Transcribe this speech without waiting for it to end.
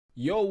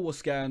Yo,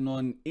 what's going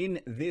on?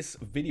 In this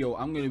video,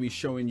 I'm going to be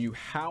showing you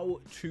how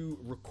to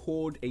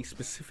record a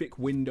specific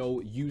window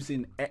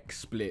using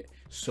XSPLIT.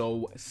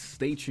 So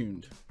stay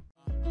tuned.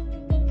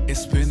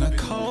 It's been a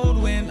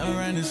cold winter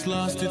and it's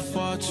lasted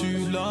far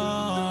too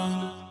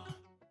long.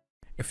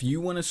 If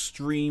you want to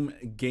stream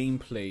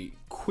gameplay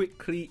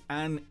quickly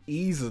and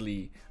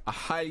easily, I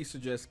highly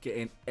suggest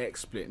getting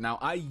XSPLIT. Now,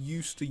 I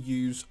used to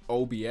use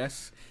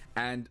OBS,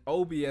 and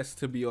OBS,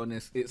 to be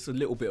honest, it's a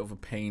little bit of a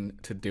pain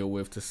to deal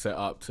with, to set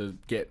up, to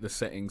get the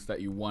settings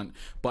that you want.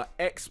 But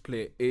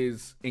XSPLIT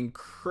is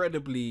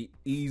incredibly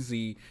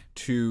easy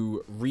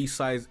to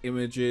resize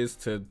images,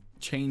 to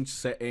change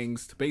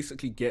settings, to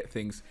basically get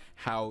things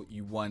how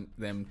you want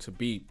them to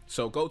be.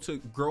 So go to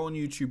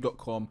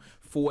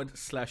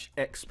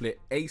growonyoutube.com/XSPLIT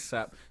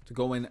ASAP to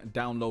go and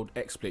download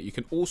XSPLIT. You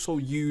can also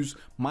use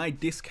my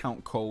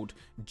discount code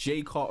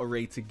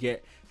Cartere to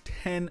get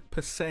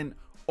 10%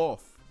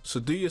 off. So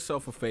do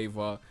yourself a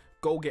favor,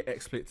 go get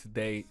XSPLIT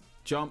today.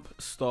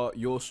 Start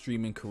your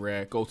streaming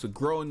career. Go to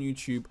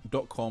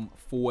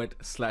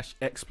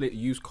growonyoutube.com/XSPLIT.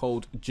 Use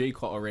code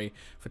Cartere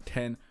for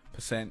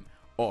 10%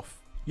 off.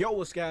 Yo,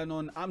 what's going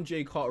on? I'm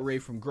Cartere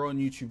from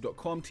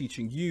growonyoutube.com,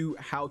 teaching you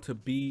how to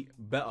be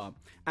better.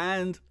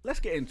 And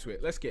let's get into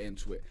it.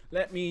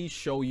 Let me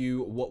show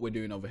you what we're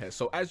doing over here.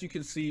 So as you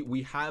can see,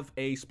 we have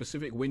a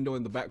specific window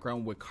in the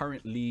background. We're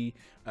currently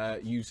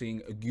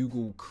using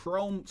Google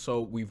Chrome.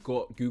 So we've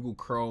got Google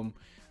Chrome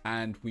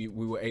and we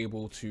were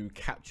able to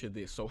capture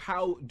this. So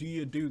how do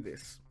you do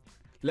this?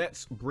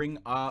 Let's bring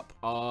up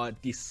our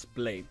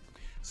display.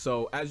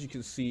 So as you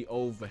can see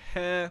over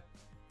here,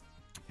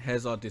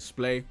 here's our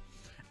display.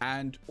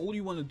 And all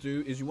you want to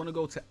do is you want to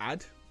go to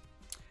add,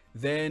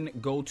 then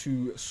go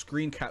to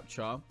screen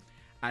capture,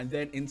 and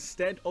then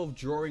instead of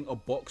drawing a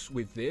box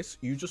with this,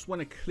 you just want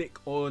to click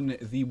on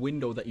the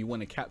window that you want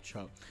to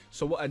capture.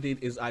 So what I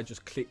did is I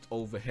just clicked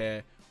over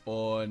here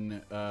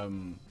on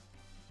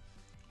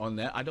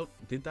there.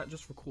 Did that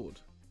just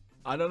record?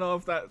 I don't know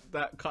if that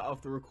cut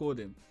off the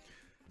recording.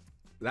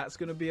 That's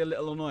gonna be a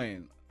little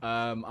annoying.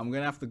 I'm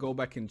gonna have to go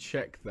back and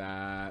check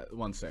that.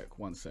 One sec.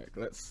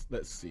 Let's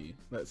see.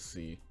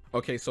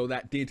 Okay, so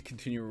that did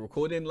continue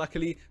recording,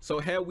 luckily. So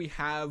here we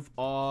have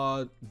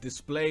our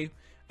display.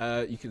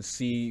 You can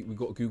see we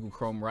got Google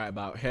Chrome right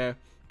about here,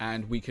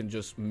 and we can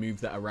just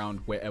move that around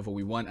wherever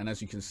we want. And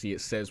as you can see,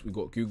 it says we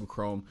got Google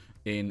Chrome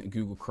in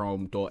Google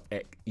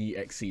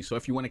Chrome.exe. So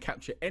if you want to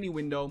capture any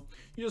window,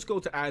 you just go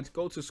to add,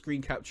 go to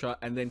screen capture,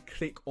 and then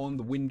click on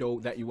the window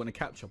that you want to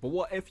capture. But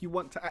what if you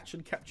want to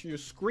actually capture your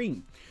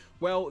screen?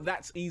 Well,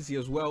 that's easy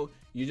as well.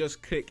 You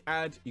just click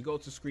add, you go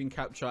to screen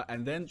capture,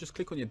 and then just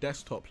click on your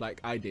desktop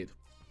like I did.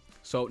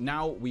 So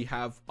now we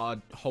have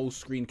our whole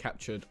screen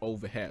captured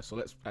over here. So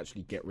let's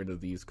actually get rid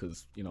of these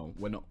because, you know,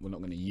 we're not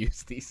going to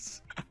use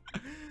these.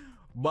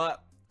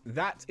 But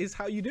that is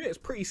how you do it. It's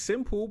pretty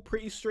simple,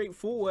 pretty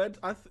straightforward.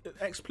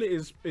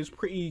 XSPLIT is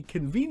pretty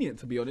convenient,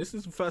 to be honest. This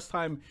is the first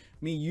time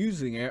me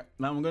using it.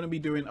 Now I'm going to be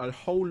doing a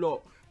whole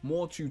lot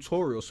more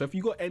tutorials. So if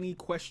you got any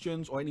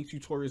questions or any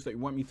tutorials that you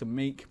want me to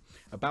make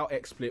about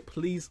XSPLIT,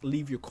 please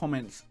leave your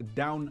comments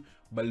down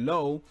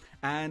below,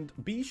 and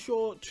be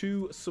sure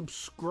to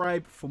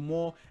subscribe for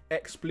more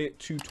XSPLIT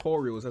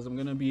tutorials, as I'm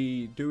going to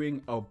be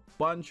doing a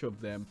bunch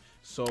of them.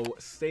 So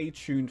stay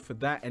tuned for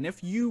that. And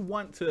if you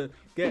want to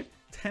get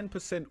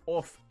 10%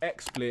 off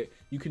XSPLIT,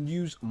 you can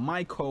use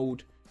my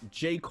code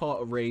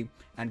Cartere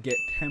and get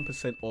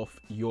 10% off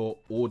your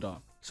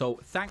order.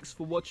 So thanks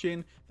for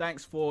watching,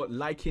 thanks for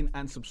liking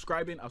and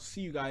subscribing. I'll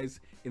see you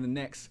guys in the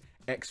next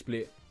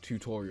XSPLIT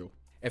tutorial.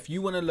 If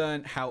you want to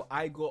learn how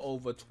I got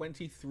over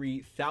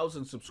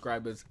 23,000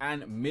 subscribers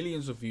and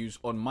millions of views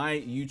on my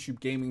YouTube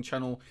gaming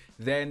channel,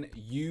 then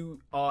you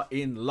are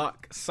in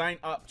luck. Sign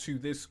up to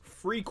this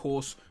free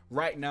course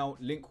right now.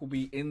 Link will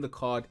be in the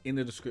card, in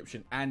the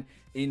description, and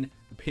in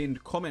the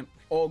pinned comment.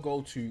 Or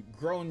go to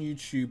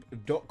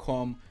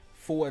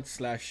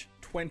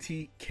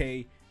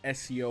growonyoutube.com/20k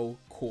SEO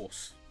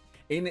course.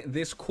 In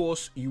this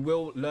course, you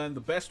will learn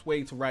the best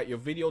way to write your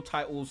video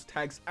titles,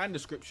 tags, and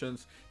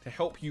descriptions to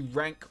help you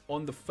rank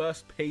on the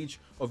first page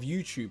of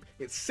YouTube.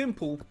 It's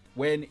simple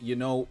when you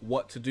know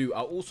what to do.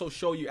 I'll also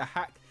show you a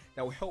hack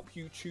that will help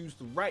you choose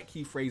the right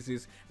key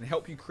phrases and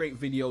help you create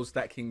videos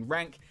that can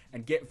rank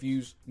and get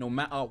views no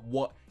matter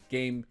what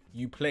game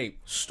you play.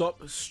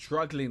 Stop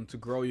struggling to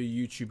grow your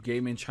YouTube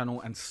gaming channel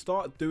and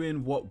start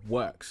doing what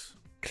works.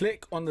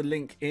 Click on the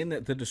link in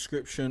the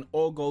description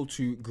or go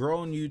to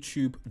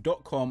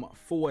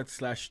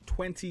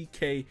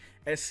growonyoutube.com/20k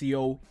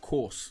SEO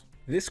course.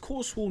 This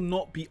course will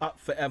not be up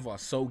forever,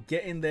 so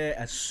get in there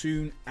as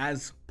soon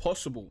as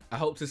possible. I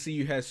hope to see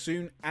you here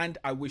soon, and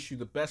I wish you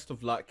the best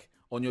of luck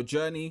on your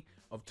journey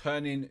of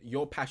turning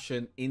your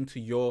passion into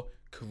your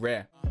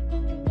career.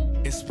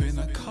 It's been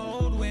a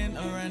cold winter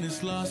and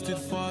it's lasted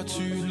far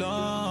too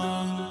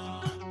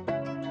long.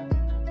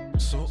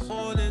 So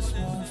all this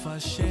warmth I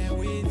share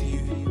with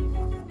you